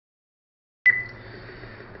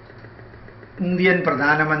Indian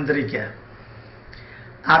പ്രധാനമന്ത്രിക്ക്,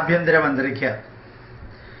 ആഭ്യന്തരമന്ത്രിക്ക്,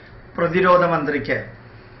 പ്രതിരോധ മന്ത്രിക്ക്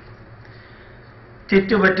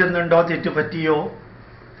തെറ്റുപറ്റുന്നുണ്ടോ, തെറ്റുപറ്റിയോ,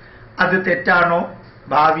 അത് തെറ്റാണോ,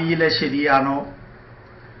 ഭാവിയിലെ ശരിയാണോ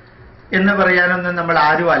എന്ന് പറയാനൊന്നും നമ്മൾ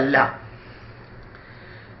ആരുമല്ല.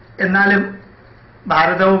 എന്നാലും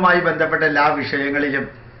ഭാരതവുമായി ബന്ധപ്പെട്ട എല്ലാ വിഷയങ്ങളിലും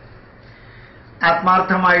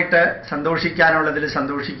ആത്മാർത്ഥമായിട്ട് സന്തോഷിക്കാനുള്ളതിൽ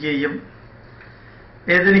സന്തോഷിക്കുകയും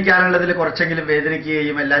വേദനിക്കാനുള്ളതിൽ കുറച്ചെങ്കിലും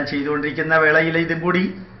വേദനിക്കുകയും എല്ലാം ചെയ്തുകൊണ്ടിരിക്കുന്ന വേളയിൽ ഇതും കൂടി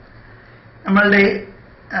നമ്മളുടെ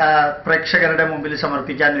പ്രേക്ഷകരുടെ മുമ്പിൽ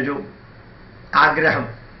സമർപ്പിക്കാനൊരു ആഗ്രഹം.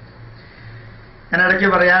 ഞാൻ ഇടയ്ക്ക്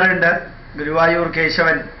പറയാറുണ്ട്, ഗുരുവായൂർ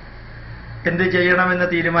കേശവൻ എന്ത് ചെയ്യണമെന്ന്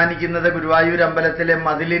തീരുമാനിക്കുന്നത് ഗുരുവായൂർ അമ്പലത്തിലെ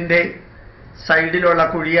മതിലിൻ്റെ സൈഡിലുള്ള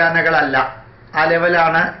കുഴിയാനകളല്ല. ആ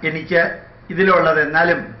ലെവലാണ് എനിക്ക് ഇതിലുള്ളത്.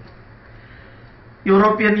 എന്നാലും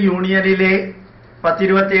യൂറോപ്യൻ യൂണിയനിലെ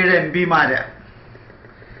 10-27 MP-മാര്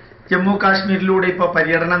ജമ്മു കാശ്മീരിലൂടെ ഇപ്പോൾ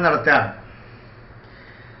പര്യടനം നടത്തുകയാണ്.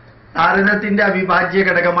 ഭാരതത്തിൻ്റെ അവിഭാജ്യ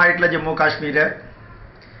ഘടകമായിട്ടുള്ള ജമ്മു കാശ്മീർ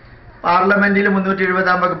പാർലമെന്റിൽ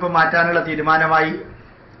 370-ാം വകുപ്പ് മാറ്റാനുള്ള തീരുമാനമായി.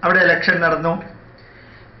 അവിടെ ഇലക്ഷൻ നടന്നു.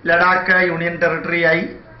 Ladakh union ടെറിട്ടറിയായി,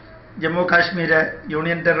 Jammu Kashmir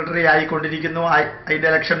union territory ആയിക്കൊണ്ടിരിക്കുന്നു. അതിൻ്റെ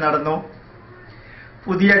ഇലക്ഷൻ നടന്നു.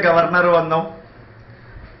 പുതിയ ഗവർണർ വന്നു.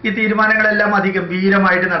 ഈ തീരുമാനങ്ങളെല്ലാം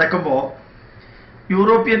അതിഗംഭീരമായിട്ട് നടക്കുമ്പോൾ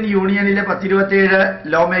യൂറോപ്യൻ യൂണിയനിലെ 10-27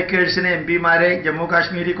 ലോ മേക്കേഴ്സിനെ MP-മാരെ ജമ്മു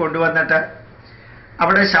കാശ്മീരിൽ കൊണ്ടുവന്നിട്ട്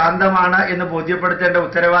അവിടെ ശാന്തമാണ് എന്ന് ബോധ്യപ്പെടുത്തേണ്ട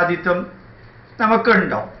ഉത്തരവാദിത്വം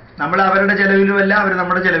നമുക്കുണ്ടോ? നമ്മൾ അവരുടെ ചെലവിലുമല്ല, അവർ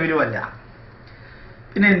നമ്മുടെ ചെലവിലുമല്ല.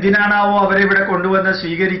 പിന്നെ എന്തിനാണാവോ അവരെ ഇവിടെ കൊണ്ടുവന്ന്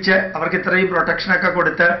സ്വീകരിച്ച് അവർക്ക് ഇത്രയും പ്രൊട്ടക്ഷനൊക്കെ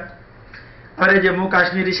കൊടുത്ത് അവരെ ജമ്മു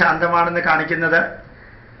കാശ്മീർ ശാന്തമാണെന്ന് കാണിക്കുന്നത്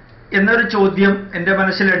എന്നൊരു ചോദ്യം എൻ്റെ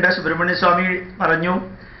മനസ്സിലുണ്ട്. സുബ്രഹ്മണ്യ സ്വാമി പറഞ്ഞു,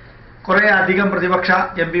 കുറേ അധികം പ്രതിപക്ഷ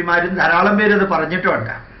MP-മാരും ധാരാളം പേര് അത്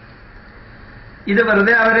പറഞ്ഞിട്ടുമുണ്ട്. ഇത്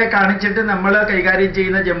വെറുതെ അവരെ കാണിച്ചിട്ട് നമ്മൾ കൈകാര്യം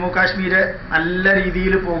ചെയ്യുന്ന ജമ്മു കാശ്മീർ നല്ല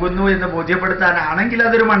രീതിയിൽ പോകുന്നു എന്ന് ബോധ്യപ്പെടുത്താനാണെങ്കിൽ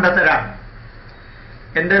അതൊരു മണ്ടത്തരാണ്.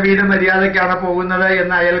 എൻ്റെ വീട് മര്യാദയ്ക്കാണ് പോകുന്നത്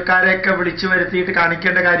എന്ന് അയൽക്കാരെയൊക്കെ വിളിച്ചു വരുത്തിയിട്ട്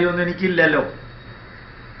കാണിക്കേണ്ട കാര്യമൊന്നും എനിക്കില്ലല്ലോ.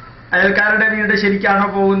 അയൽക്കാരുടെ വീട് ശരിക്കാണോ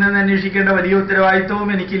പോകുന്നതെന്ന് അന്വേഷിക്കേണ്ട വലിയ ഉത്തരവാദിത്വവും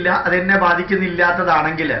എനിക്കില്ല. അതെന്നെ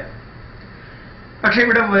ബാധിക്കുന്നില്ലാത്തതാണെങ്കിൽ. പക്ഷെ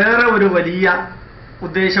ഇവിടെ വേറെ ഒരു വലിയ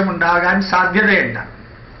ഉദ്ദേശമുണ്ടാകാൻ സാധ്യതയുണ്ട്.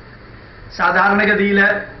 സാധാരണഗതിയിൽ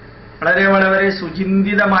വളരെ വളരെ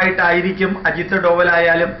സുചിന്തിതമായിട്ടായിരിക്കും അജിത്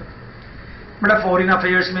ഡോവലായാലും നമ്മുടെ ഫോറിൻ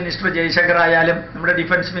അഫയേഴ്സ് മിനിസ്റ്റർ ജയശങ്കർ ആയാലും നമ്മുടെ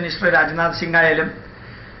ഡിഫൻസ് മിനിസ്റ്റർ രാജ്നാഥ് സിംഗ് ആയാലും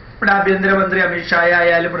നമ്മുടെ ആഭ്യന്തരമന്ത്രി അമിത്ഷാ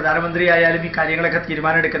ആയാലും പ്രധാനമന്ത്രി ആയാലും ഈ കാര്യങ്ങളൊക്കെ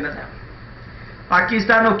തീരുമാനമെടുക്കുന്നത്.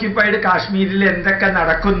 പാകിസ്ഥാൻ ഒക്യുപ്പൈഡ് കാശ്മീരിൽ എന്തൊക്കെ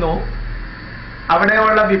നടക്കുന്നു,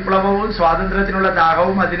 അവിടെയുള്ള വിപ്ലവവും സ്വാതന്ത്ര്യത്തിനുള്ള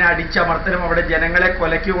ദാഹവും അതിനെ അടിച്ചമർത്തലും അവിടെ ജനങ്ങളെ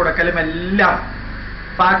കൊലയ്ക്ക് കൊടുക്കലും എല്ലാം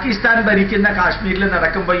പാകിസ്ഥാൻ ഭരിക്കുന്ന കാശ്മീരിൽ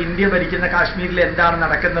നടക്കുമ്പോൾ ഇന്ത്യ ഭരിക്കുന്ന കാശ്മീരിൽ എന്താണ്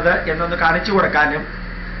നടക്കുന്നത് എന്നൊന്ന് കാണിച്ചു കൊടുക്കാനും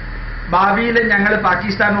ഭാവിയിൽ ഞങ്ങൾ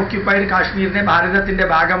പാകിസ്ഥാൻ ഒക്യുപ്പൈഡ് കാശ്മീരിനെ ഭാരതത്തിന്റെ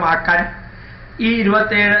ഭാഗമാക്കാൻ ഈ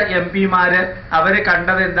 27 MP-മാര് അവർ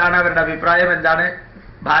കണ്ടത് എന്താണ്, അവരുടെ അഭിപ്രായം എന്താണ്,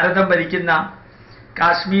 ഭാരതം ഭരിക്കുന്ന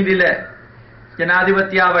കാശ്മീരിൽ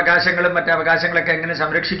ജനാധിപത്യ അവകാശങ്ങളും മറ്റ് അവകാശങ്ങളൊക്കെ എങ്ങനെ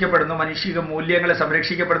സംരക്ഷിക്കപ്പെടുന്നു, മനുഷ്യ മൂല്യങ്ങൾ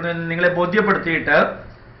സംരക്ഷിക്കപ്പെടുന്നു എന്ന് നിങ്ങളെ ബോധ്യപ്പെടുത്തിയിട്ട്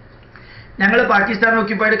ഞങ്ങൾ പാകിസ്ഥാൻ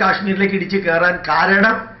ഒക്യുപ്പൈഡ് കാശ്മീരിലേക്ക് ഇടിച്ചു കയറാൻ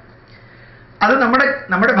കാരണം അത്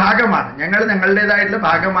നമ്മുടെ ഭാഗമാണ്. ഞങ്ങൾ ഞങ്ങളുടേതായിട്ടുള്ള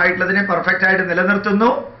ഭാഗമായിട്ടുള്ളതിനെ പെർഫെക്റ്റ് ആയിട്ട് നിലനിർത്തുന്നു.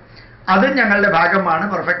 അതും ഞങ്ങളുടെ ഭാഗമാണ്.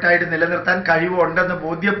 പെർഫെക്റ്റ് ആയിട്ട് നിലനിർത്താൻ കഴിവുണ്ടെന്ന്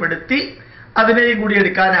ബോധ്യപ്പെടുത്തി അതിനെയും കൂടി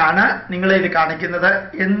എടുക്കാനാണ് നിങ്ങളെ ഇത് കാണിക്കുന്നത്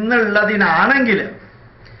എന്നുള്ളതിനാണെങ്കിൽ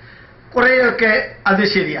കുറേയൊക്കെ അത്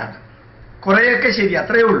ശരിയാണ്, കുറേയൊക്കെ ശരി,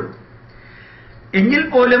 അത്രയേ ഉള്ളൂ. എങ്കിൽ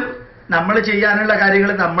പോലും നമ്മൾ ചെയ്യാനുള്ള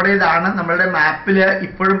കാര്യങ്ങൾ നമ്മുടേതാണ്. നമ്മളുടെ മാപ്പിൽ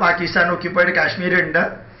ഇപ്പോഴും പാകിസ്ഥാൻ ഒക്യുപ്പൈഡ് കാശ്മീർ ഉണ്ട്.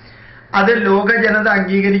 അത് ലോക ജനത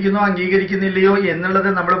അംഗീകരിക്കുന്നോ അംഗീകരിക്കുന്നില്ലയോ എന്നുള്ളത്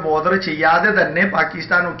നമ്മൾ ബോധർ ചെയ്യാതെ തന്നെ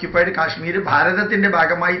പാകിസ്ഥാൻ ഒക്യുപ്പൈഡ് കാശ്മീർ ഭാരതത്തിന്റെ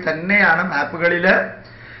ഭാഗമായി തന്നെയാണ് മാപ്പുകളിൽ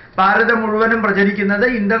ഭാരതം മുഴുവനും പ്രചരിക്കുന്നത്.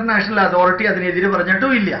 ഇന്റർനാഷണൽ അതോറിറ്റി അതിനെതിരെ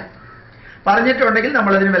പറഞ്ഞിട്ടുമില്ല. പറഞ്ഞിട്ടുണ്ടെങ്കിൽ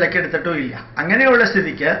നമ്മളതിന് വിലക്കെടുത്തിട്ടുമില്ല. അങ്ങനെയുള്ള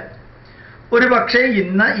സ്ഥിതിക്ക് ഒരു പക്ഷേ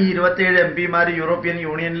ഇന്ന് ഈ 27 MP-മാർ യൂറോപ്യൻ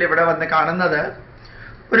യൂണിയനിൽ ഇവിടെ വന്ന് കാണുന്നത്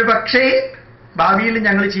ഒരു പക്ഷേ ഭാവിയിൽ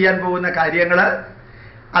ഞങ്ങൾ ചെയ്യാൻ പോകുന്ന കാര്യങ്ങൾ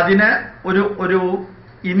അതിന് ഒരു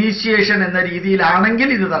ഇനീഷ്യേഷൻ എന്ന രീതിയിലാണെങ്കിൽ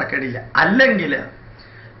ഇത് തർക്കമില്ല. അല്ലെങ്കിൽ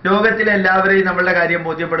ലോകത്തിലെ എല്ലാവരെയും നമ്മളുടെ കാര്യം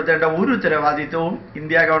ബോധ്യപ്പെടുത്തേണ്ട ഒരു ഉത്തരവാദിത്വവും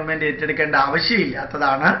ഇന്ത്യ ഗവൺമെന്റ് ഏറ്റെടുക്കേണ്ട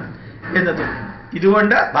ആവശ്യമില്ലാത്തതാണ് എന്ന് തോന്നുന്നു.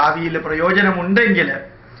 ഇതുകൊണ്ട് ഭാവിയിൽ പ്രയോജനമുണ്ടെങ്കിൽ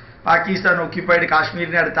പാകിസ്ഥാൻ ഒക്യുപ്പൈഡ്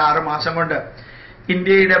കാശ്മീരിനെ അടുത്ത 6 മാസം കൊണ്ട്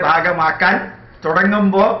ഇന്ത്യയുടെ ഭാഗമാക്കാൻ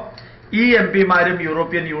തുടങ്ങുമ്പോൾ ഈ MP-മാരും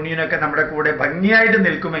യൂറോപ്യൻ യൂണിയനൊക്കെ നമ്മുടെ കൂടെ ഭംഗിയായിട്ട്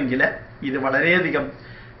നിൽക്കുമെങ്കിൽ ഇത് വളരെയധികം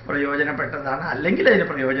പ്രയോജനപ്പെട്ടതാണ്. അല്ലെങ്കിൽ അതിന്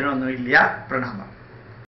പ്രയോജനമൊന്നുമില്ല. പ്രണാമം.